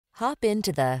Hop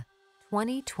into the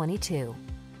 2022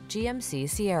 GMC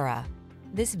Sierra.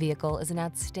 This vehicle is an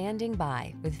outstanding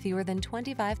buy with fewer than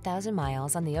 25,000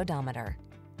 miles on the odometer.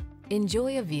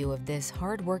 Enjoy a view of this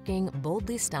hard-working,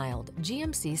 boldly styled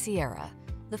GMC Sierra,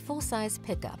 the full-size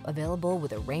pickup available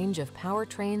with a range of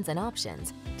powertrains and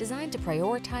options designed to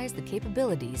prioritize the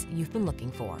capabilities you've been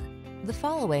looking for. The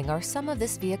following are some of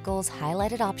this vehicle's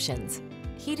highlighted options: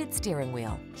 heated steering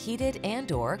wheel, heated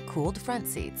and/or cooled front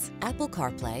seats, Apple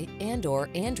CarPlay and/or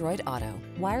Android Auto,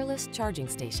 wireless charging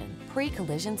station,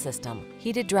 pre-collision system,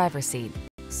 heated driver's seat,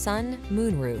 sun,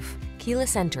 moonroof,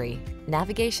 keyless entry,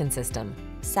 navigation system,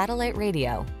 satellite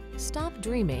radio. Stop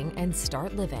dreaming and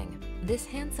start living. This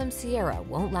handsome Sierra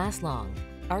won't last long.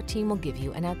 Our team will give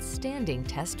you an outstanding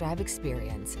test drive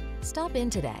experience. Stop in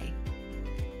today.